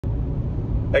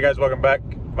Hey guys, welcome back.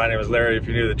 My name is Larry if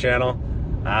you're new to the channel.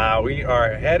 We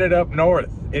are headed up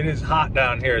north. It is hot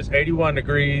down here. It's 81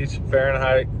 degrees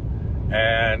Fahrenheit.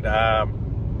 And,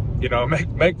 you know,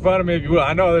 make fun of me if you will.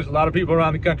 I know there's a lot of people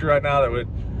around the country right now that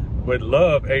would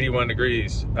love 81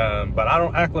 degrees. But I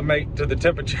don't acclimate to the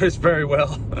temperatures very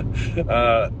well.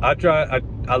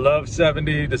 I love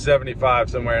 70 to 75,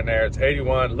 somewhere in there. It's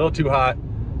 81, a little too hot.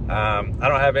 I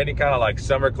don't have any kind of like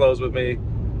summer clothes with me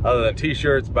other than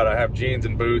t-shirts, but I have jeans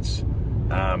and boots.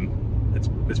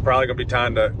 It's probably gonna be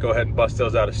time to go ahead and bust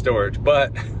those out of storage.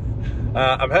 But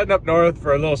I'm heading up north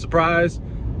for a little surprise.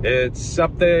 It's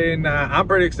something I'm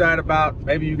pretty excited about.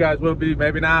 Maybe you guys will be,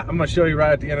 maybe not. I'm gonna show you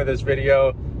right at the end of this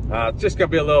video. It's just gonna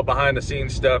be a little behind the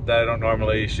scenes stuff that I don't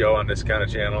normally show on this kind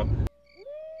of channel.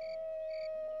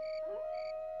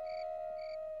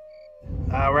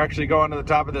 We're actually going to the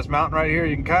top of this mountain right here.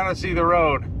 You can kind of see the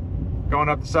road going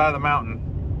up the side of the mountain.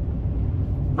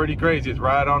 Pretty crazy, it's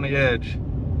right on the edge.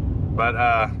 But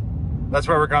that's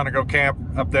where we're gonna go camp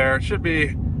up there. It should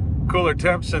be cooler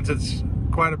temps since it's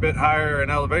quite a bit higher in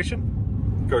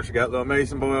elevation. Of course, you got little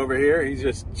Mason boy over here. He's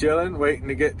just chilling, waiting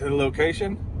to get to the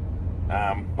location.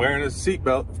 Wearing his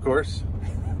seatbelt, of course.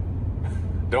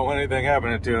 Don't want anything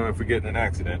happening to him if we get in an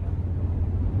accident.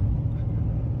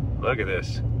 Look at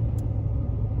this.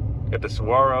 Got the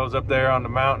saguaros up there on the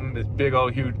mountain, these big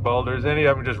old huge boulders. Any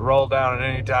of them just roll down at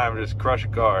any time and just crush a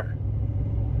car.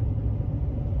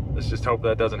 Let's just hope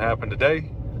that doesn't happen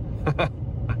today.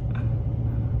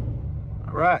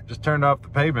 All right, just turned off the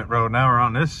pavement road. Now we're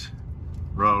on this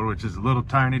road, which is a little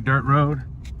tiny dirt road.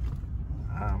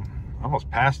 Almost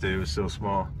passed it, it was so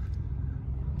small.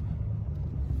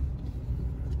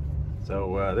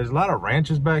 So there's a lot of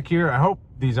ranches back here. I hope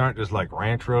these aren't just like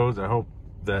ranch roads. I hope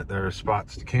that there are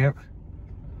spots to camp,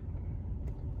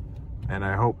 and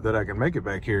I hope that I can make it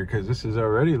back here because this is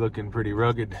already looking pretty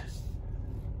rugged.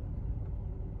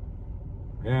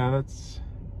 Yeah, that's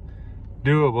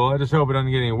doable. I just hope it doesn't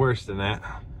get any worse than that.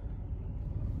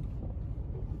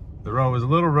 The road was a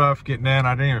little rough getting in.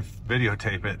 I didn't even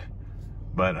videotape it,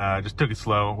 but I just took it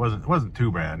slow. It wasn't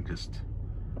too bad, just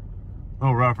a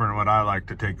little rougher than what I like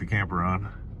to take the camper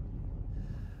on.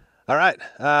 All right,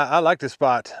 I like this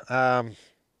spot.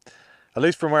 At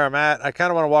least from where I'm at, I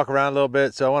kind of want to walk around a little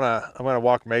bit. So I'm gonna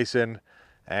walk Mason,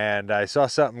 and I saw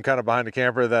something kind of behind the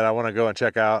camper that I want to go and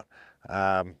check out.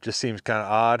 Just seems kind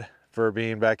of odd for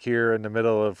being back here in the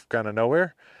middle of kind of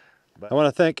nowhere. But I want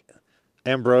to thank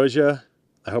Ambrosia.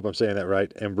 I hope I'm saying that right.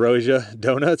 Ambrosia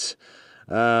Donuts.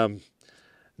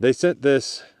 They sent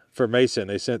this for Mason.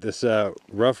 They sent this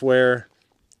rough wear,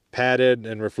 padded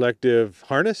and reflective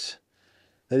harness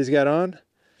that he's got on,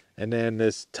 and then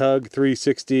this Tug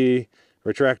 360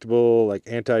 retractable like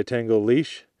anti-tangle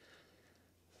leash.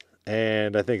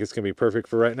 And I think it's gonna be perfect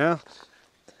for right now.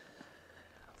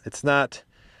 It's not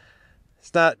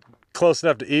close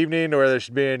enough to evening where there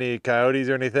should be any coyotes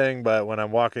or anything, but when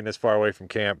I'm walking this far away from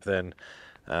camp, then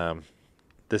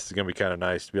this is gonna be kind of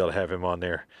nice to be able to have him on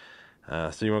there.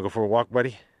 So you wanna go for a walk,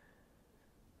 buddy?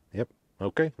 Yep,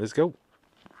 okay, let's go.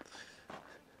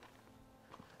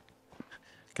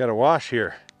 Got a wash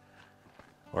here,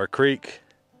 or a creek.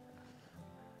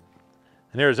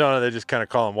 In Arizona, they just kind of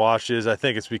call them washes. I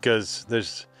think it's because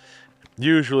there's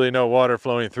usually no water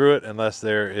flowing through it unless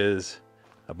there is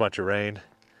a bunch of rain.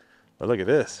 But look at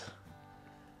this.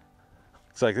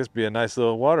 Looks like this would be a nice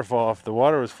little waterfall if the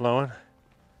water was flowing.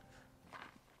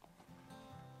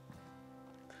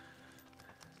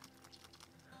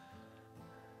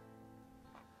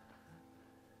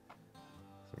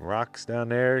 Some rocks down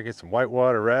there, get some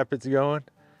whitewater rapids going.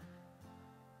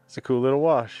 It's a cool little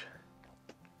wash.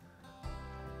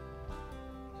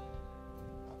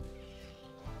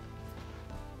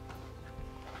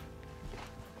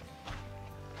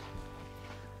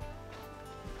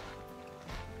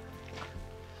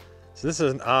 So this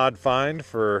is an odd find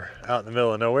for out in the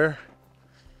middle of nowhere.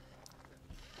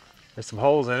 There's some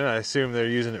holes in it. I assume they're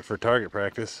using it for target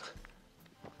practice.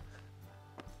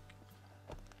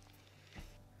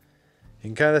 You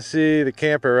can kind of see the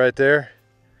camper right there.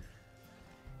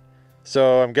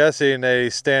 So I'm guessing they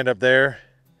stand up there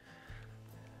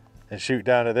and shoot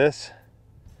down to this.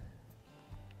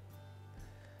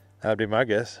 That'd be my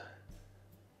guess.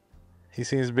 He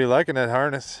seems to be liking that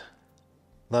harness.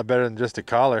 A lot better than just a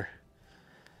collar.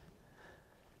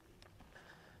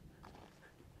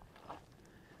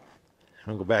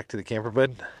 I'm gonna go back to the camper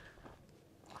bed.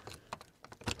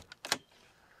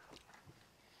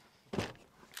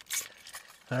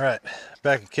 All right,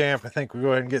 back at camp. I think we'll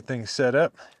go ahead and get things set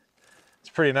up.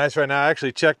 It's pretty nice right now. I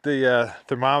actually checked the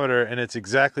thermometer and it's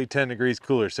exactly 10 degrees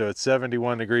cooler, so it's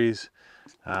 71 degrees.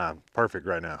 Perfect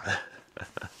right now. I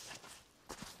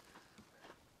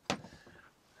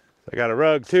got a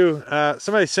rug too.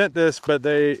 Somebody sent this, but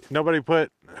nobody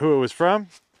put who it was from.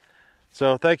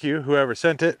 So thank you, whoever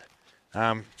sent it.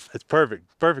 It's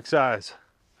perfect size.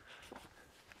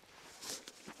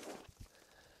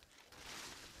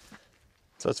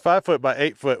 So it's 5 foot by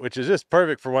 8 foot, which is just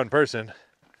perfect for one person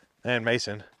and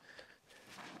Mason.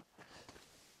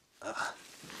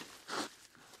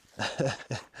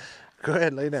 Go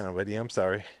ahead, lay down, buddy. I'm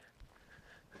sorry.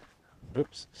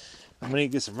 Oops. I'm gonna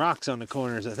get some rocks on the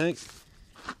corners, I think.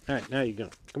 All right, now you go.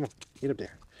 Come on, get up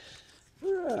there.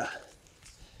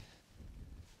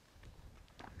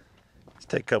 Let's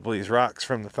take a couple of these rocks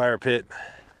from the fire pit.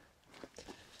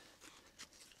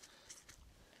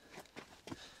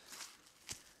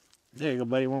 There you go,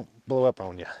 buddy. It won't blow up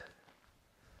on you.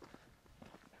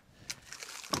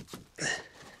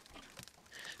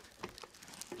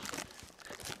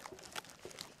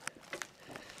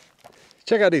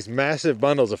 Check out these massive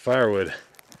bundles of firewood.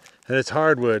 And it's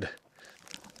hardwood.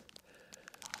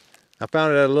 I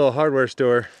found it at a little hardware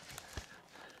store.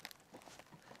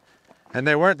 And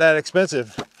they weren't that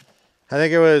expensive. I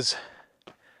think it was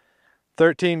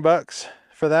 13 bucks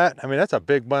for that. I mean, that's a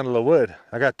big bundle of wood.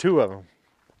 I got 2 of them.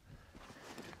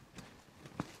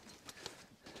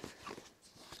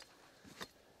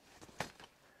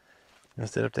 You wanna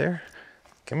sit up there?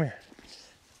 Come here.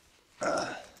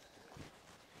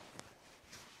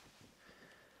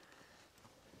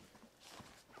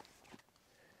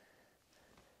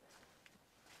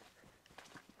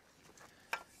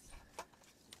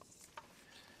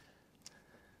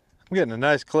 I'm getting a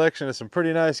nice collection of some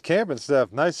pretty nice camping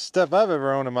stuff. Nice stuff I've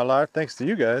ever owned in my life, thanks to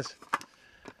you guys.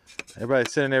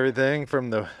 Everybody's sending everything from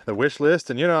the wish list,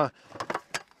 and you know,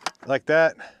 like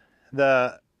that,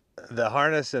 the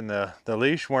harness and the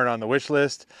leash weren't on the wish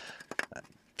list.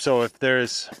 So if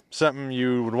there's something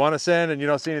you would want to send and you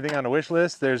don't see anything on the wish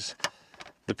list, there's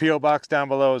the P.O. box down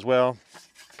below as well.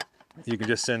 You can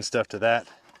just send stuff to that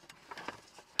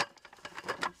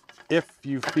if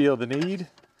you feel the need.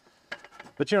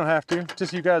 But you don't have to.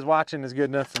 Just you guys watching is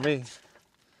good enough for me.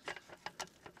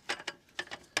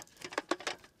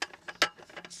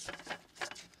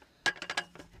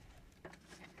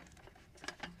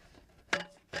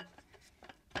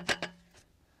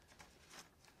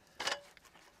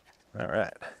 All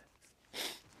right.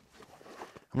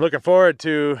 I'm looking forward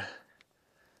to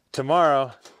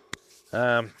tomorrow.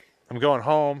 I'm going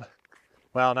home.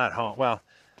 Well, not home. Well,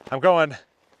 I'm going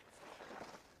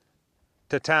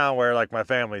to town where like my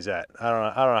family's at. I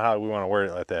don't know how we want to word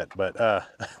it like that, but I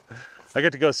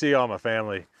get to go see all my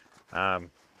family. I'm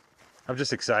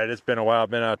just excited. It's been a while. I've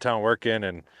been out of town working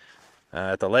and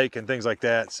at the lake and things like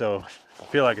that, so I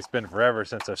feel like it's been forever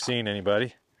since I've seen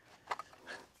anybody.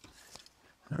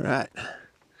 All right,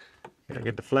 gotta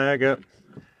get the flag up.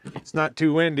 It's not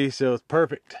too windy, so it's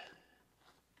perfect.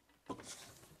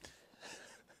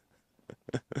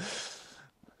 You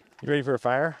ready for a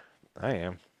fire? I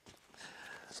am.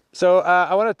 So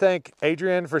I want to thank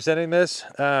Adrian for sending this.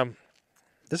 This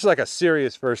is like a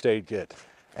serious first aid kit,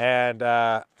 and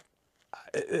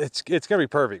it's gonna be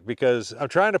perfect because I'm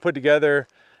trying to put together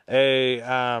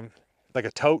a like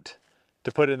a tote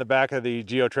to put in the back of the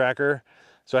Geo Tracker.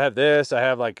 So I have this. I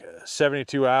have like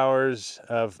 72 hours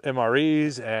of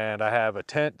MREs, and I have a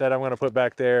tent that I'm going to put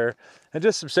back there, and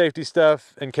just some safety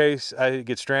stuff in case I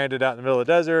get stranded out in the middle of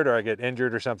the desert or I get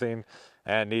injured or something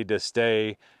and need to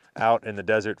stay out in the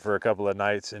desert for a couple of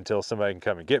nights until somebody can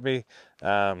come and get me.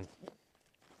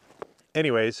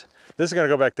 Anyways, this is going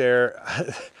to go back there.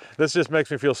 This just makes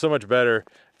me feel so much better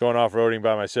going off-roading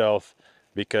by myself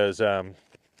because you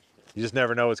just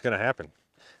never know what's going to happen.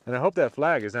 And I hope that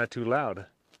flag is not too loud.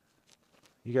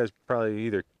 You guys probably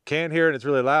either can hear it, it's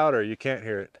really loud, or you can't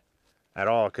hear it at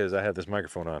all because I have this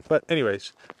microphone on. But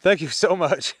anyways, thank you so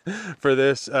much for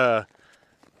this. It's going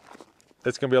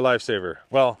to be a lifesaver.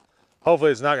 Well,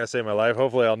 hopefully it's not going to save my life.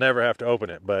 Hopefully I'll never have to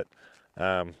open it, but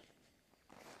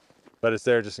it's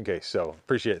there just in case. So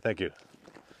appreciate it. Thank you.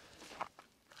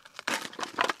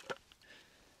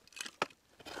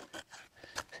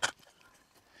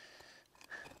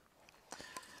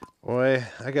 Boy,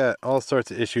 I got all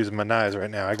sorts of issues with my knives right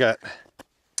now. Yeah,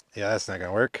 that's not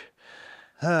gonna work.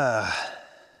 Gotta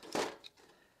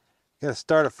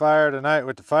start a fire tonight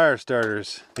with the fire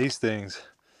starters, these things.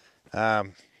 I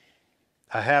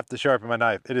have to sharpen my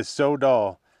knife. It is so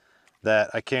dull that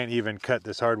I can't even cut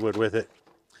this hardwood with it.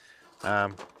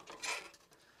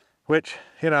 Which,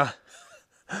 you know,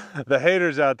 the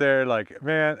haters out there, like,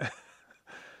 man,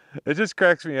 it just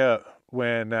cracks me up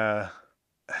when,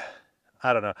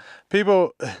 I don't know.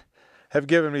 People, have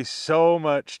given me so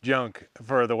much junk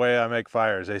for the way I make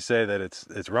fires. They say that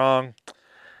it's wrong,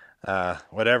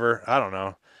 whatever. I don't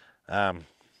know.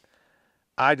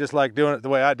 I just like doing it the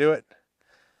way I do it,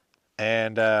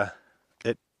 and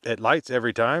it lights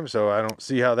every time, so I don't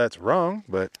see how that's wrong.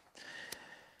 But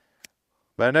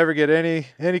I never get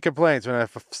any complaints when I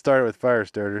start with fire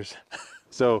starters.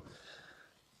 So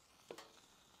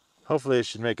hopefully it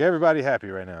should make everybody happy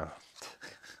right now.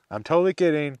 I'm totally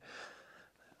kidding.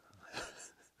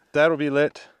 That'll be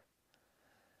lit,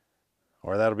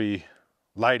 or that'll be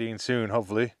lighting soon,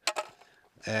 hopefully.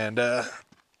 And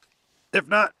if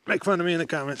not, make fun of me in the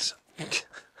comments.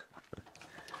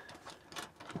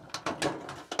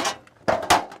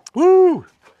 Woo!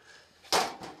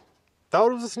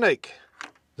 Thought it was a snake.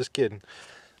 Just kidding.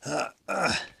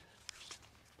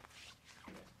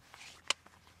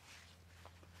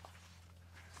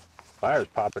 Fire's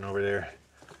popping over there.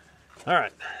 All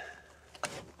right.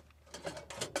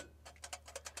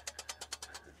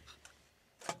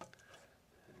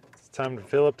 It's time to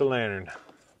fill up the lantern.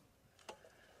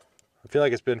 I feel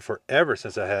like it's been forever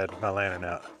since I had my lantern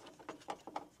out.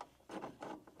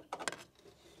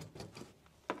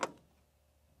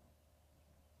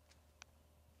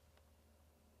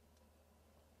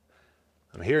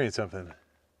 I'm hearing something.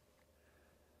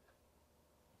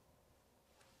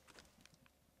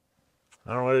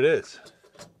 I don't know what it is.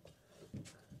 It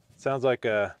sounds like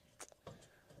I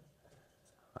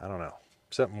don't know,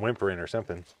 something whimpering or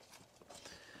something.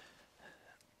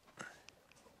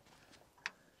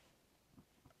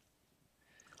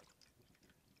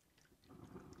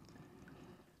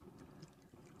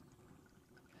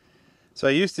 So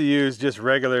I used to use just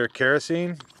regular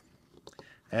kerosene,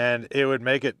 and it would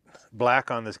make it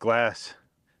black on this glass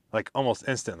like almost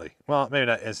instantly. Well, maybe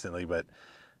not instantly, but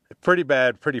pretty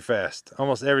bad, pretty fast.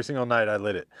 Almost every single night I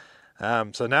lit it.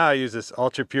 So now I use this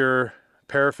ultra pure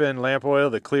paraffin lamp oil,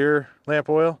 the clear lamp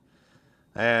oil,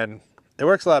 and it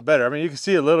works a lot better. I mean, you can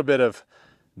see a little bit of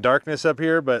darkness up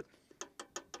here, but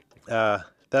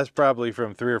that's probably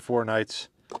from 3 or 4 nights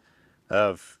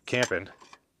of camping,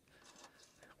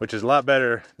 which is a lot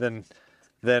better than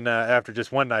after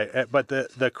just one night. But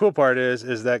the cool part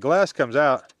is that glass comes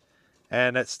out,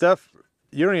 and that stuff,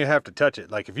 you don't even have to touch it.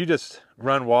 Like if you just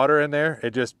run water in there,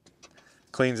 it just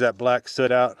cleans that black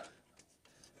soot out.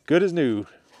 Good as new.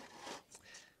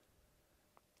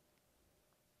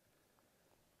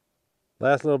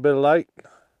 Last little bit of light.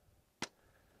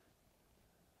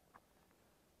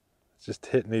 It's just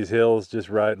hitting these hills just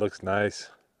right. Looks nice.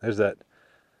 There's that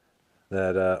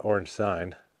orange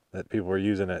sign that people were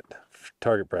using at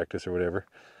target practice or whatever.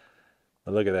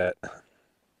 But look at that.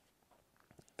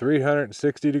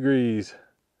 360 degrees.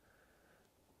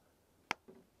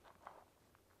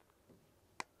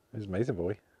 There's Mason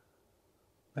boy.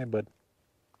 Hey, bud.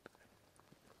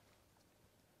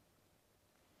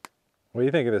 What do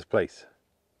you think of this place?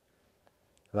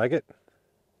 Like it?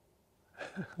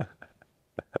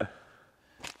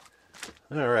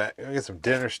 All right, I'll get some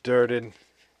dinner started.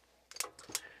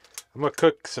 I'm gonna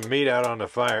cook some meat out on the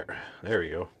fire. There we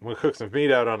go. I'm gonna cook some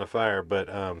meat out on the fire, but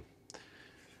the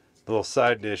little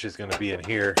side dish is gonna be in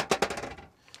here.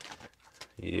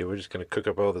 Yeah, we're just gonna cook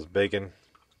up all this bacon.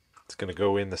 It's gonna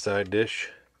go in the side dish.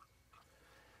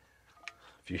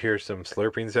 If you hear some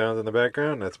slurping sounds in the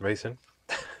background, that's Mason.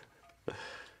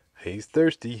 He's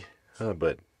thirsty. Oh,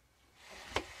 but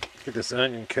get this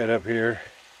onion cut up here.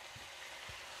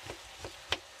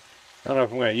 I don't know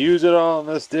if I'm going to use it all in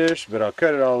this dish, but I'll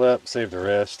cut it all up, save the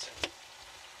rest.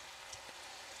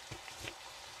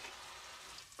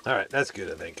 All right, that's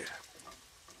good, I think.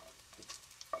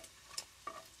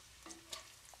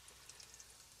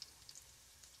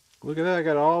 Look at that, I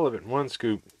got all of it in one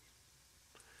scoop.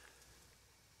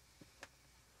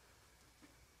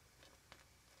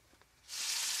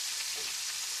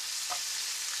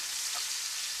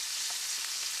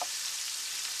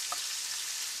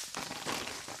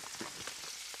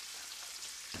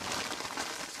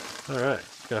 All right,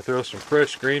 gonna throw some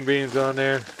fresh green beans on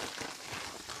there.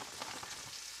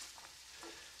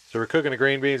 So we're cooking the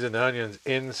green beans and the onions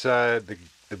inside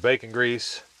the bacon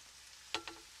grease.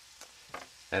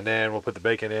 And then we'll put the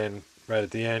bacon in right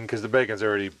at the end because the bacon's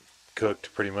already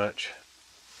cooked pretty much.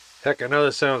 Heck, I know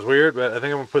this sounds weird, but I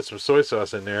think I'm gonna put some soy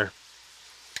sauce in there.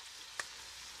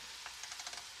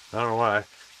 I don't know why.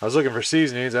 I was looking for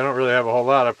seasonings. I don't really have a whole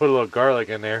lot. I put a little garlic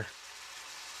in there.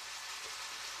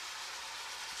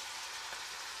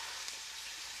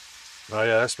 Oh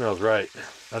yeah, that smells right.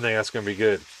 I think that's gonna be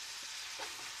good.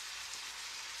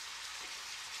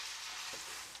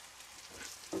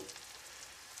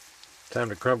 Time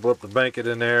to crumple up the bacon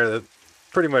in there. That's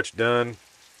pretty much done.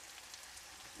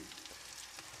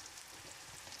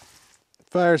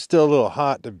 Fire's still a little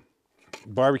hot to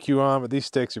barbecue on, but these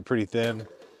sticks are pretty thin.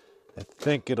 I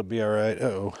think it'll be all right.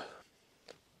 Uh-oh.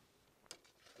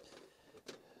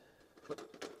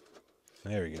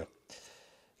 There we go.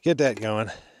 Get that going.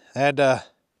 And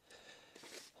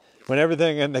when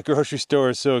everything in the grocery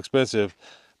store is so expensive,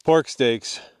 pork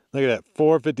steaks, look at that,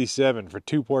 $4.57 for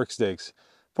 2 pork steaks.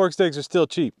 Pork steaks are still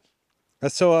cheap.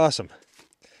 That's so awesome.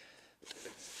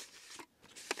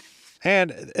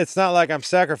 And it's not like I'm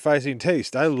sacrificing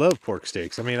taste. I love pork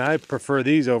steaks. I mean, I prefer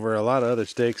these over a lot of other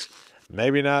steaks.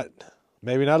 Maybe not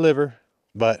liver,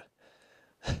 but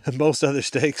most other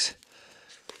steaks.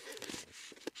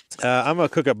 I'm going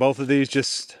to cook up both of these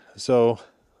just so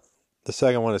the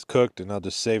second one is cooked, and I'll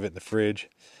just save it in the fridge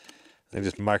and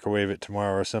just microwave it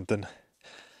tomorrow or something.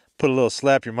 Put a little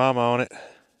Slap Your Mama on it.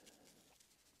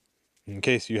 In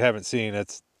case you haven't seen,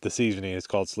 that's the seasoning. It's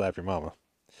called Slap Your Mama.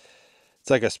 It's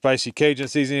like a spicy Cajun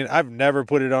seasoning. I've never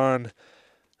put it on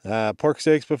pork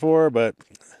steaks before, but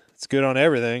it's good on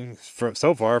everything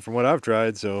so far from what I've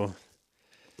tried. So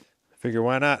I figure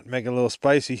why not make it a little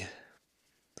spicy.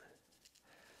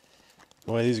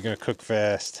 Boy, these are going to cook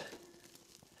fast.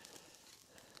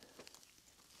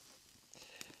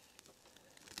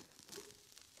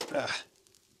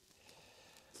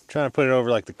 Trying to put it over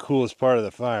like the coolest part of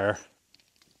the fire.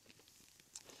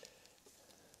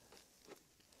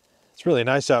 It's really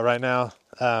nice out right now.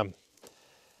 I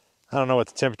don't know what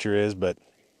the temperature is, but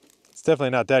it's definitely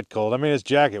not that cold. I mean, it's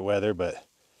jacket weather, but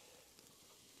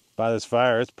by this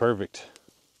fire, it's perfect.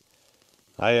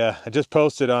 I just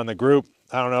posted on the group.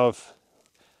 I don't know if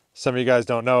some of you guys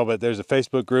don't know, but there's a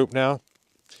Facebook group now.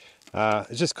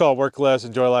 It's just called Work Less,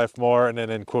 Enjoy Life More, and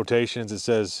then in quotations it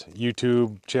says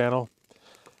YouTube channel.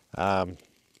 And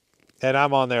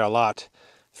I'm on there a lot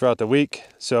throughout the week,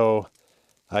 so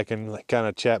I can kind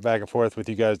of chat back and forth with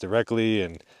you guys directly,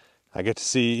 and I get to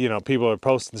see, you know, people are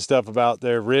posting stuff about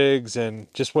their rigs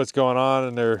and just what's going on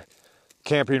in their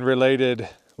camping related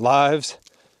lives.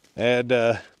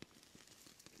 And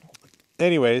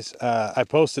anyways, I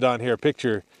posted on here a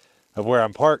picture of where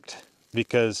I'm parked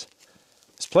because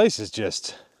this place is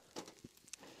just,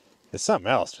 it's something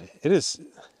else. It is,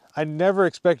 I never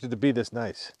expected to be this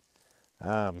nice.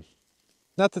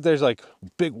 Not that there's like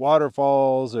big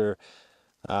waterfalls or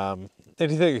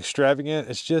anything extravagant.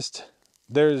 It's just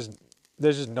there's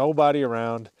just nobody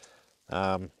around.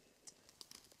 I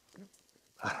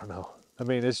don't know. I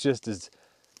mean, it's just as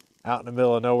out in the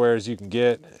middle of nowhere as you can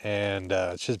get, and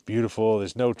it's just beautiful.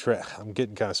 There's no trash. I'm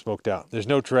getting kind of smoked out. There's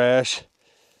no trash.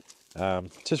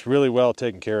 Just really well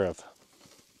taken care of.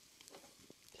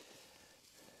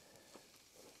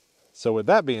 So with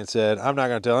that being said, I'm not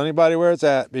going to tell anybody where it's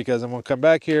at because I'm going to come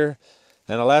back here.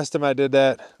 And the last time I did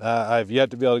that, I've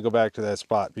yet to be able to go back to that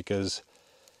spot because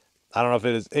I don't know if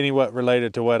it is anywhat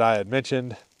related to what I had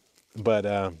mentioned, but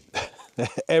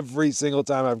every single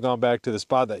time I've gone back to the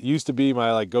spot that used to be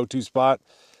my like go-to spot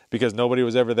because nobody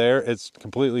was ever there, it's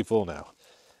completely full now,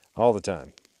 all the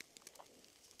time.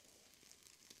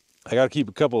 I got to keep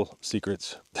a couple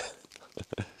secrets.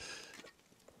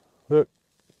 Look.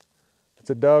 It's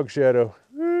a dog shadow.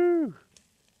 Woo!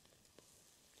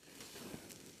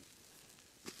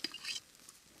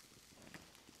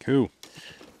 Cool.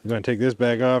 I'm going to take this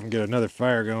bag off and get another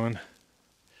fire going.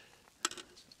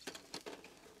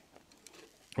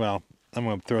 Well, I'm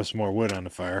going to throw some more wood on the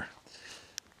fire.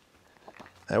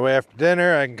 That way after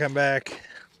dinner I can come back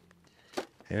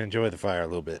and enjoy the fire a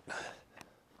little bit.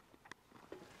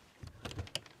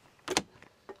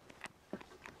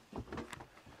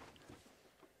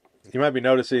 You might be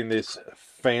noticing this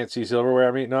fancy silverware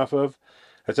I'm eating off of.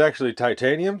 It's actually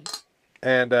titanium.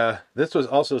 And this was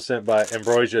also sent by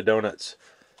Ambrosia Donuts.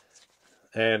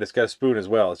 And it's got a spoon as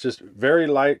well. It's just very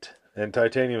light, and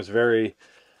titanium is very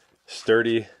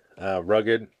sturdy,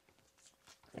 rugged.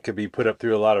 It could be put up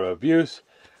through a lot of abuse.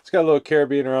 It's got a little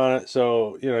carabiner on it,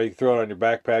 so you know you can throw it on your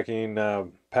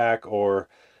backpacking pack or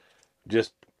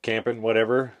just camping,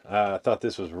 whatever. I thought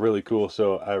this was really cool,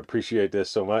 so I appreciate this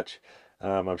so much.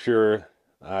 I'm sure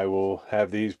I will have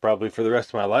these probably for the rest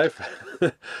of my life.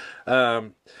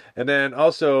 And then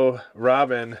also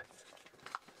Robin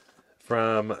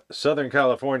from Southern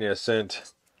California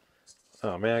sent,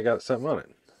 oh man, I got something on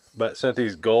it, but sent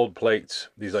these gold plates,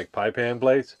 these like pie pan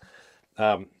plates.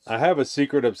 I have a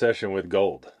secret obsession with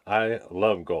gold. I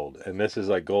love gold, and this is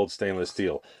like gold stainless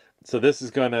steel. So this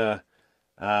is gonna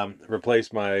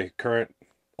replace my current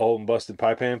old and busted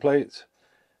pie pan plates.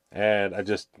 And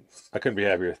I couldn't be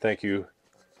happier. Thank you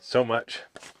so much.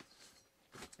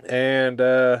 And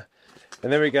then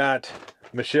we got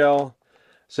Michelle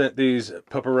sent these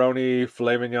pepperoni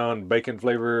filet mignon bacon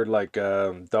flavored like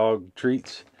dog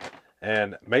treats.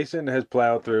 And Mason has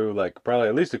plowed through like probably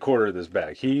at least a quarter of this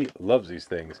bag. He loves these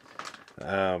things.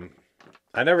 I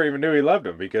never even knew he loved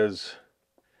them because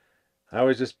I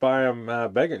always just buy him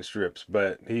bacon strips,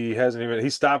 but he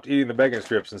stopped eating the bacon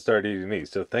strips and started eating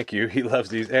these. So thank you. He loves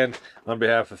these. And on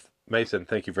behalf of Mason,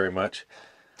 thank you very much.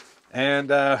 And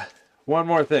one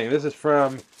more thing. This is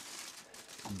from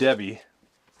Debbie.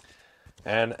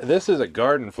 And this is a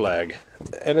garden flag.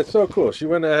 And it's so cool. She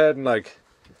went ahead and like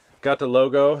got the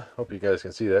logo. Hope you guys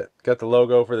can see that. Got the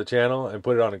logo for the channel and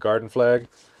put it on a garden flag.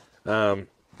 This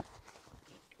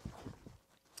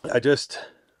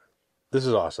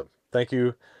is awesome. Thank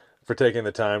you for taking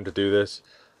the time to do this.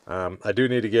 I do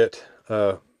need to get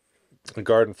a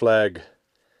garden flag,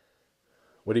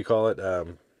 what do you call it?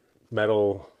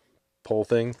 Metal pole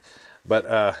thing.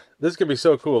 But this can be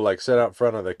so cool, like set out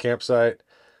front of the campsite,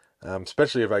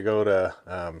 especially if I go to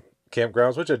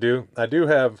campgrounds, which I do. I do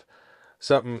have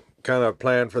something kind of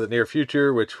planned for the near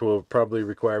future, which will probably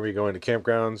require me going to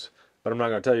campgrounds, but I'm not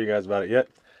going to tell you guys about it yet.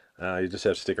 You just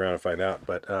have to stick around and find out.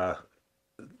 But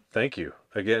thank you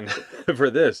again for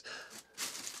this.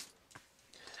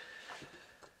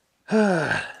 All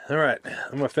right,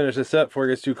 I'm going to finish this up before it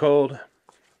gets too cold,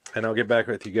 and I'll get back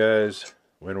with you guys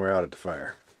when we're out at the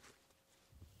fire.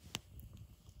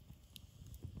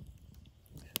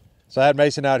 So I had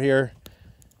Mason out here,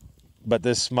 but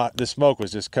this smoke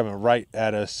was just coming right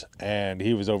at us, and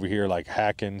he was over here like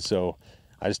hacking, so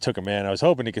I just took him in. I was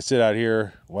hoping he could sit out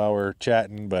here while we're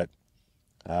chatting, but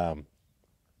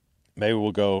maybe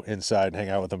we'll go inside and hang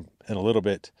out with him in a little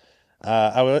bit.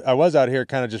 I was out here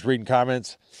kind of just reading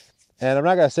comments, and I'm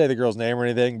not going to say the girl's name or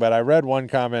anything, but I read one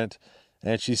comment,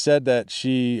 and she said that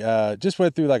she just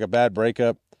went through like a bad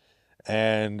breakup,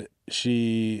 and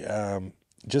she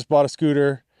just bought a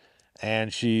scooter,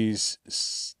 and she's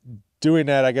doing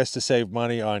that, I guess, to save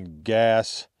money on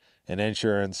gas and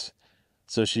insurance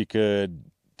so she could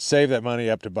save that money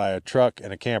up to buy a truck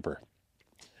and a camper.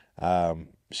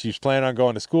 She's planning on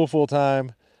going to school full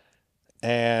time,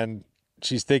 and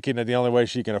she's thinking that the only way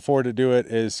she can afford to do it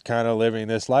is kind of living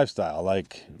this lifestyle,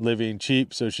 like living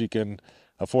cheap so she can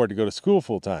afford to go to school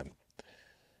full time.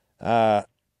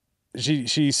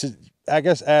 She I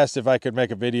guess asked if I could make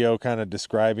a video kind of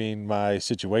describing my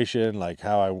situation, like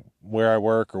where I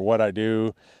work or what I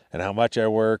do and how much I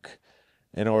work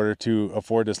in order to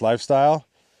afford this lifestyle.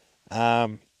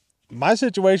 My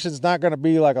situation is not going to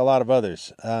be like a lot of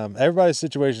others. Everybody's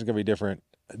situation is going to be different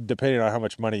depending on how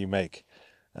much money you make.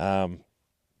 I'm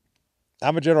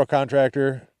a general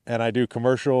contractor, and I do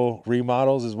commercial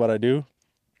remodels is what I do.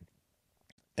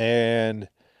 And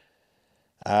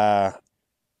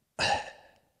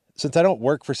since I don't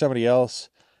work for somebody else,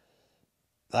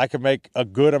 I can make a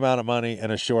good amount of money in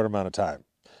a short amount of time.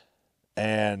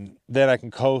 And then I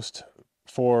can coast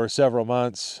for several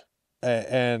months.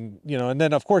 And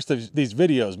then of course these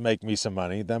videos make me some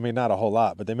money. I mean, not a whole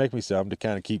lot, but they make me some to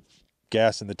kind of keep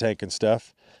gas in the tank and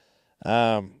stuff.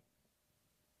 And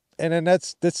then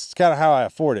that's kind of how I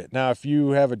afford it. Now, if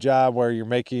you have a job where you're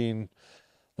making,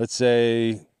 let's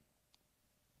say,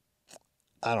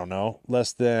 I don't know,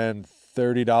 less than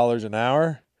 $30 an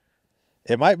hour,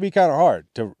 it might be kind of hard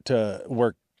to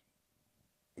work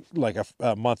like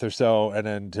a month or so and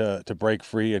then to break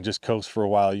free and just coast for a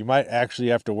while. You might actually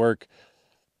have to work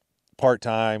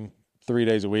part-time 3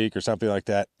 days a week or something like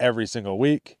that every single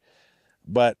week.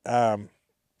 But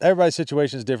everybody's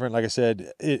situation is different. Like I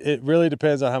said, it really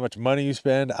depends on how much money you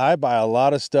spend. I buy a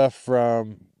lot of stuff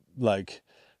from like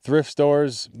thrift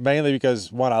stores, mainly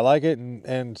because one, I like it,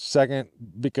 and second,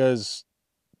 because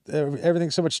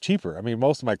everything's so much cheaper. I mean,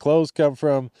 most of my clothes come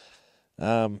from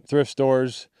thrift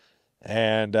stores,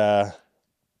 and a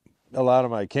lot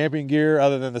of my camping gear,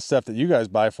 other than the stuff that you guys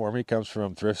buy for me, comes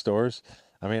from thrift stores.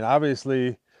 I mean,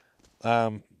 obviously,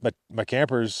 my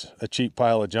camper's a cheap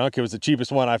pile of junk. It was the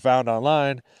cheapest one I found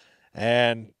online,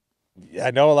 and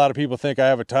I know a lot of people think I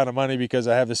have a ton of money because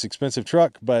I have this expensive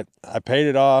truck, but I paid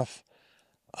it off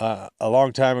a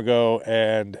long time ago,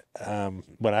 and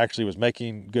when I actually was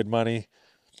making good money.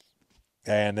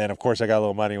 And then, of course, I got a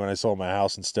little money when I sold my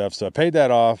house and stuff. So I paid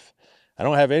that off. I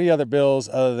don't have any other bills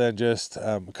other than just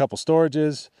a couple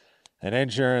storages and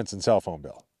insurance and cell phone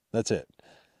bill. That's it.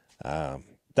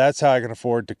 That's how I can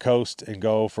afford to coast and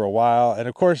go for a while. And,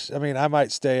 of course, I mean, I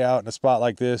might stay out in a spot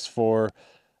like this for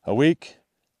a week,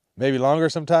 maybe longer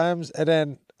sometimes. And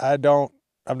then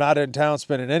I'm not in town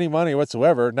spending any money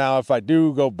whatsoever. Now, if I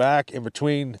do go back in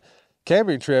between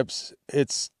camping trips,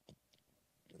 it's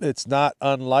not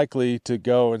unlikely to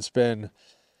go and spend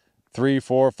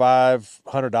 $300, $400,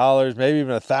 $500, maybe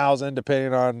even $1,000,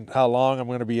 depending on how long I'm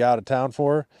going to be out of town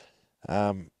for.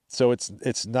 So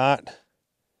it's not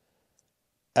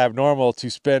abnormal to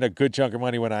spend a good chunk of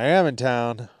money when I am in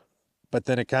town, but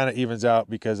then it kind of evens out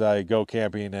because I go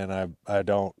camping and I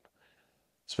don't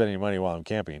spend any money while I'm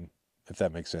camping, if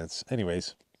that makes sense.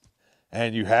 Anyways,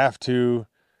 and you have to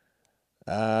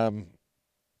have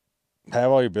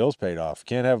all your bills paid off. You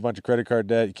can't have a bunch of credit card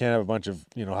debt. You can't have a bunch of,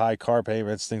 high car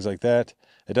payments, things like that.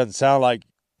 It doesn't sound like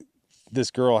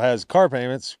this girl has car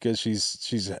payments because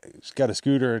she's got a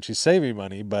scooter and she's saving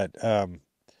money. But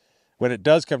when it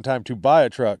does come time to buy a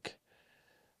truck,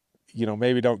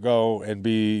 maybe don't go and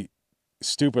be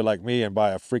stupid like me and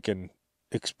buy a freaking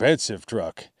expensive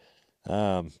truck.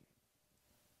 Yeah,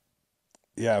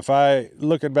 if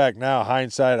looking back now,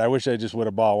 hindsight, I wish I just would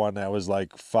have bought one that was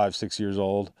like 5, 6 years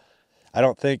old. I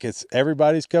don't think it's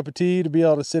everybody's cup of tea to be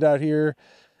able to sit out here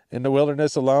in the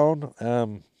wilderness alone.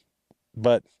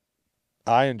 But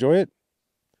I enjoy it.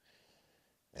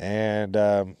 And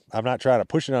I'm not trying to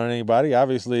push it on anybody.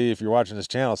 Obviously, if you're watching this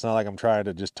channel, it's not like I'm trying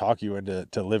to just talk you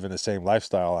into living the same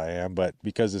lifestyle I am. But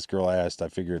because this girl asked, I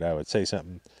figured I would say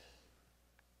something.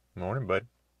 Morning, bud.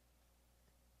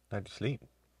 How'd you sleep?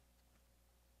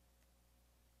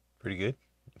 Pretty good.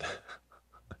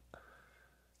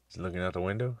 Just looking out the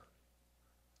window.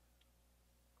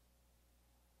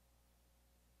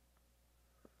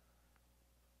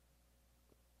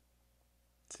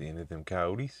 See any of them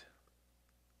coyotes?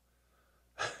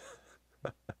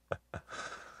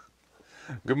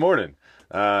 Good morning.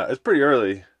 It's pretty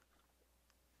early,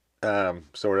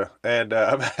 sort of, and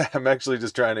I'm actually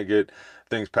just trying to get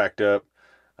things packed up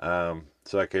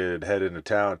so I could head into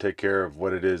town and take care of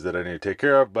what it is that I need to take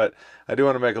care of. But I do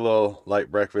want to make a little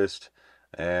light breakfast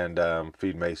and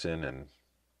feed Mason, and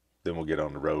then we'll get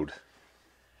on the road.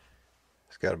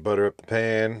 Just got to butter up the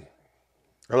pan.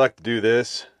 I like to do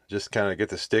this, just kind of get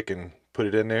the stick and put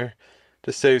it in there.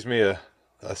 Just saves me a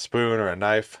spoon or a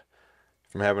knife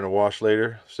from having to wash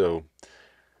later. So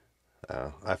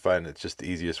I find it's just the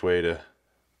easiest way to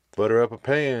butter up a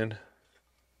pan.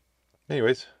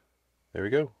 Anyways, there we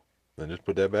go. Then just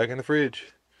put that back in the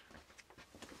fridge.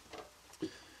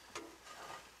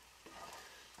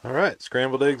 All right,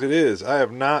 scrambled eggs it is. I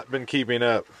have not been keeping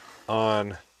up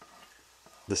on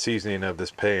the seasoning of this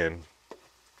pan.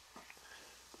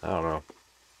 I don't know.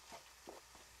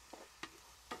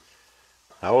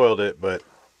 I oiled it, but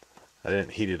I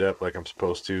didn't heat it up like I'm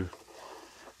supposed to.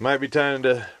 Might be time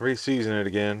to re-season it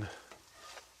again.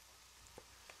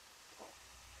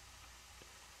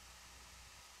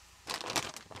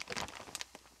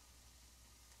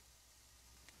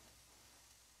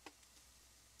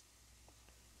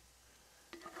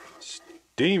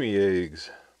 Steamy eggs.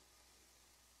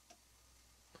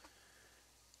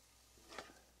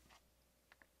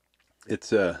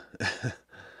 It's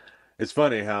it's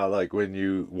funny how, like, when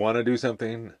you want to do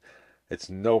something, it's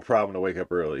no problem to wake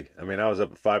up early. I mean, I was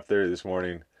up at 5:30 this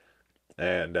morning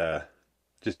and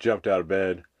just jumped out of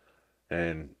bed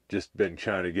and just been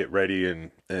trying to get ready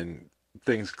and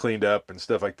things cleaned up and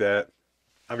stuff like that.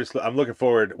 I'm looking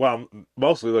forward, well, I'm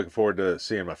mostly looking forward to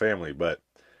seeing my family, but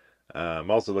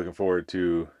I'm also looking forward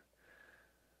to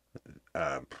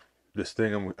this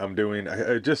thing I'm doing.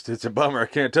 It's a bummer. I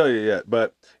can't tell you yet,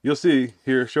 but you'll see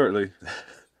here shortly.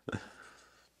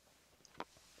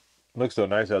 Looks so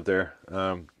nice out there.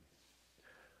 Kind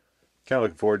of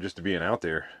looking forward just to being out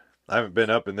there. I haven't been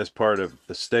up in this part of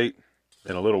the state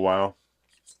in a little while,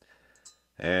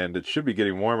 and it should be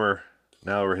getting warmer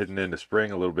now. We're heading into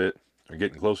spring a little bit, or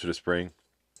getting closer to spring.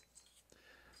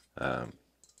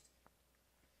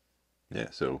 Yeah,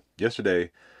 so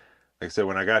yesterday, like I said,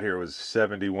 when I got here, it was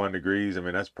 71 degrees. I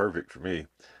mean, that's perfect for me.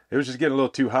 It was just getting a little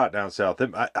too hot down south.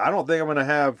 I don't think I'm going to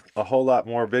have a whole lot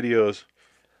more videos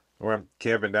where I'm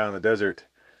camping down in the desert.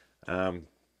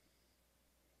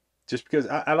 Just because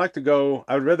I like to go,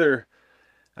 I'd rather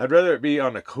it be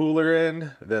on the cooler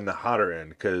end than the hotter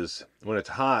end. Because when it's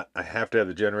hot, I have to have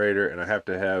the generator and I have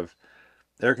to have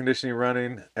air conditioning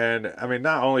running. And I mean,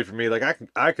 not only for me, like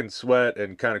I can sweat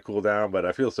and kind of cool down, but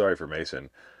I feel sorry for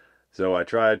Mason. So I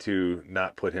try to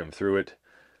not put him through it.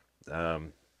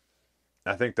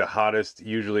 I think the hottest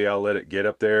usually I'll let it get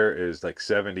up there is like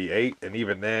 78. And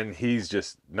even then, he's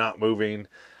just not moving.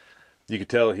 You could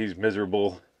tell he's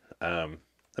miserable. I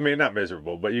mean, not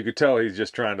miserable, but you could tell he's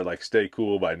just trying to like stay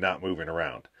cool by not moving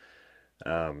around.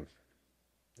 And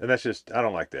that's just, I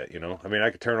don't like that, you know. I mean,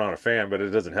 I could turn on a fan, but it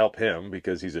doesn't help him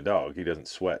because he's a dog. He doesn't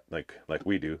sweat like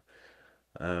we do.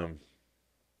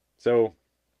 So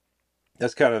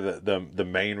that's kind of the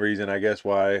main reason, I guess,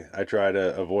 why I try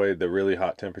to avoid the really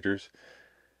hot temperatures.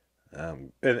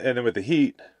 And then with the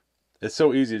heat, it's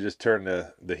so easy to just turn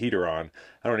the heater on.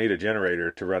 I don't need a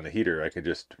generator to run the heater. I can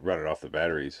just run it off the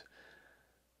batteries.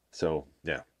 So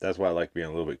yeah, that's why I like being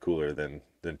a little bit cooler than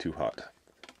too hot.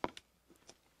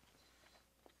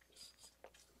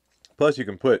 Plus you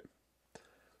can put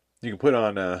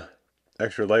on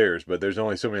extra layers, but there's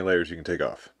only so many layers you can take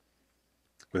off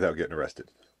without getting arrested.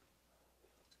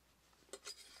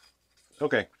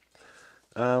 Okay.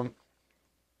 I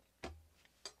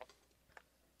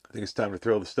think it's time to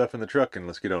throw the stuff in the truck and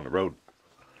let's get on the road.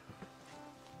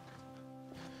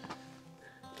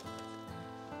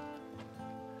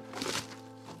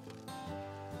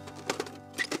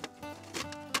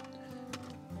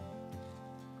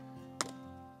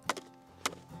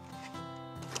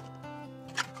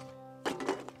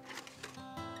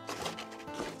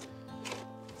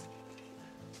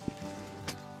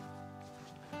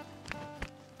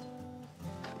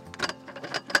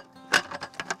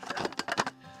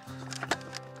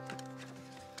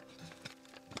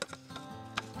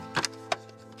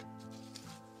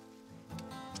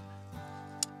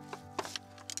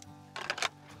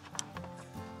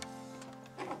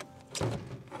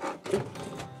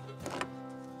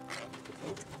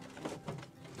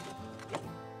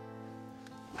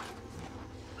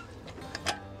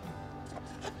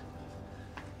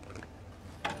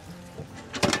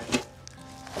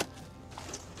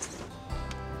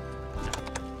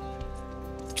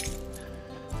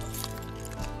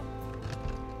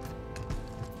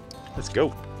 Let's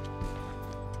go.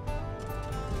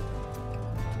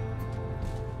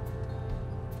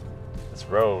 This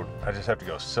road, I just have to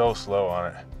go so slow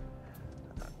on it.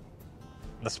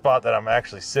 The spot that I'm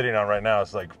actually sitting on right now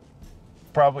is like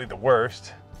probably the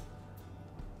worst.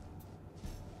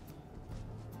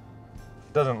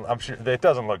 I'm sure it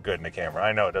doesn't look good in the camera.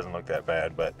 I know it doesn't look that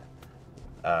bad, but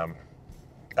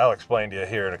I'll explain to you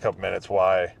here in a couple minutes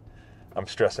why I'm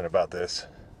stressing about this.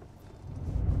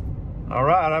 All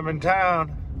right, I'm in town.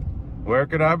 Where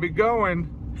could I be going?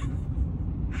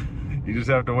 You just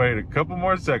have to wait a couple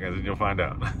more seconds and you'll find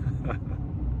out.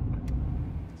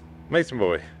 Mason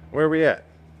boy, where are we at?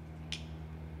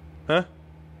 Huh?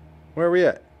 Where are we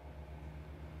at?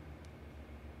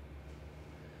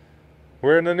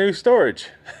 We're in the new storage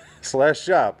 /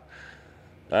 shop.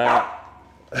 Yeah,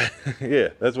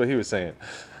 that's what he was saying.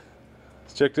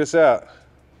 Let's check this out.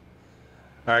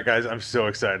 All right, guys, I'm so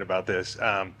excited about this.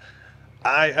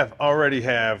 I already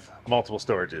have multiple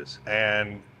storages,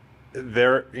 and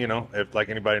they're, you know, if like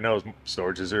anybody knows,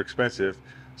 storages are expensive.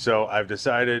 So I've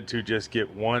decided to just get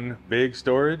one big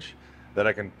storage that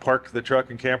I can park the truck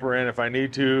and camper in if I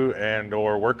need to, and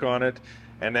or work on it.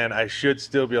 And then I should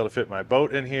still be able to fit my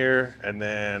boat in here, and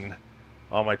then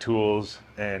all my tools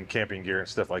and camping gear and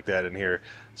stuff like that in here.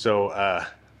 So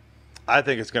I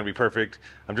think it's going to be perfect.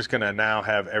 I'm just going to now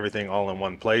have everything all in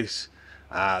one place.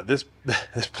 This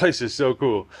place is so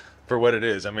cool for what it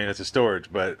is. I mean, it's a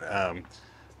storage, but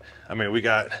I mean, we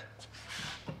got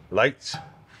lights.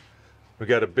 We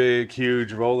got a big,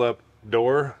 huge roll-up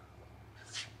door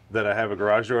that I have a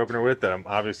garage door opener with that I'm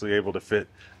obviously able to fit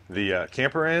the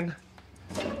camper in.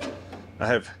 I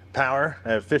have power.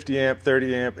 I have 50 amp,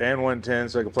 30 amp, and 110,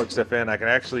 so I can plug stuff in. I can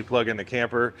actually plug in the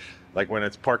camper, like when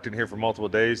it's parked in here for multiple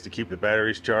days, to keep the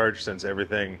batteries charged, since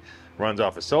everything runs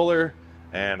off of solar.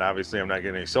 And obviously I'm not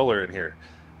getting any solar in here.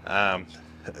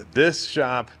 This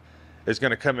shop is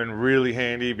going to come in really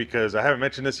handy because I haven't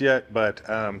mentioned this yet, but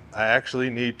I actually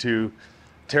need to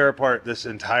tear apart this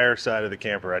entire side of the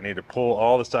camper. I need to pull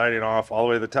all the siding off all the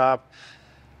way to the top.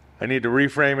 I need to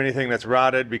reframe anything that's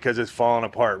rotted because it's falling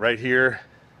apart. Right here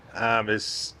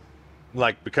is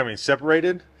like becoming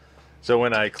separated. So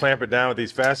when I clamp it down with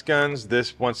these fast guns,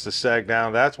 this wants to sag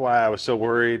down. That's why I was so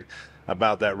worried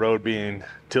about that road being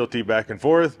tilty back and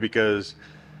forth, because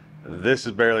this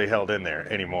is barely held in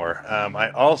there anymore. I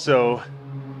also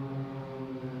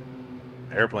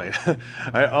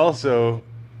I also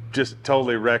just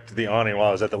totally wrecked the awning while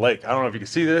I was at the lake. I don't know if you can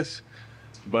see this,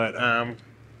 but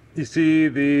you see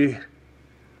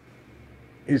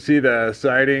the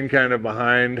siding kind of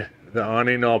behind the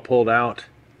awning all pulled out.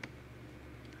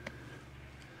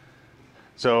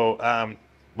 So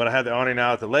when I had the awning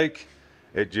out at the lake,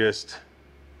 it just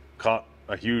caught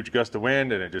a huge gust of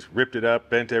wind and it just ripped it up,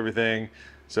 bent everything.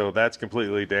 So that's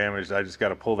completely damaged. I just got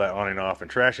to pull that awning off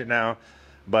and trash it now.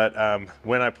 But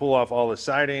when I pull off all the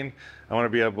siding, I want to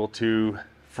be able to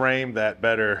frame that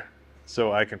better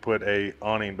so I can put a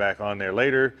awning back on there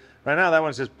later. Right now that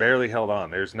one's just barely held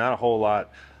on. There's not a whole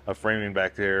lot of framing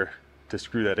back there to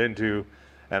screw that into.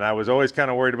 And I was always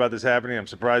kind of worried about this happening. I'm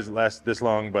surprised it lasted this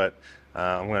long, but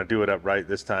I'm going to do it up right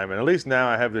this time. And at least now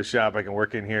I have this shop I can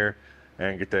work in here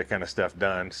and get that kind of stuff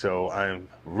done. So I'm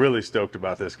really stoked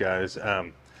about this, guys.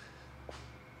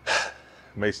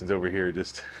 Mason's over here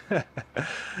just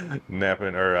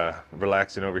napping or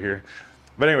relaxing over here.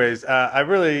 But anyways, I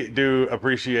really do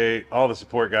appreciate all the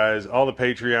support, guys, all the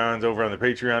Patreons over on the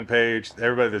Patreon page,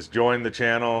 everybody that's joined the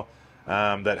channel,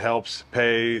 that helps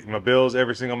pay my bills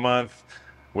every single month,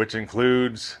 which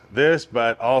includes this,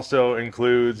 but also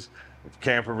includes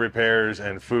camper repairs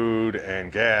and food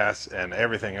and gas and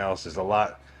everything else. There's a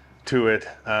lot to it.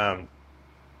 I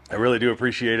really do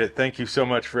appreciate it. Thank you so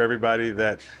much for everybody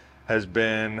that has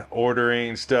been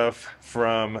ordering stuff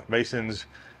from Mason's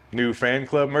new fan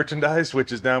club merchandise,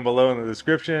 which is down below in the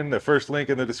description. The first link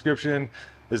in the description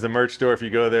is the merch store. If you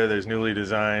go there, there's newly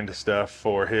designed stuff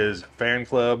for his fan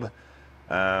club.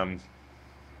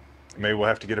 Maybe we'll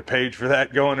have to get a page for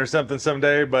that going or something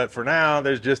someday, but for now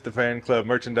there's just the fan club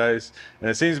merchandise, and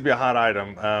it seems to be a hot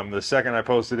item. The second I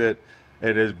posted it,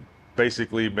 it has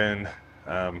basically been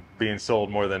being sold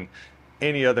more than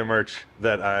any other merch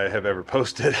that I have ever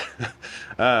posted.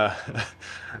 But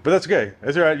that's okay.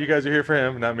 That's all right. You guys are here for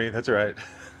him, not me. That's all right.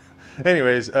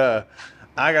 Anyways, I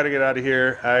got to get out of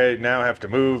here. I now have to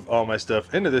move all my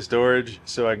stuff into this storage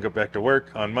so I can go back to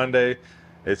work on Monday.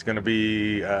 It's going to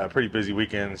be a pretty busy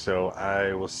weekend, so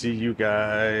I will see you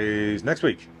guys next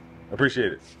week.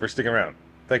 Appreciate it for sticking around.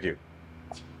 Thank you.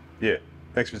 Yeah,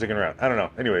 thanks for sticking around. I don't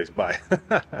know. Anyways, bye.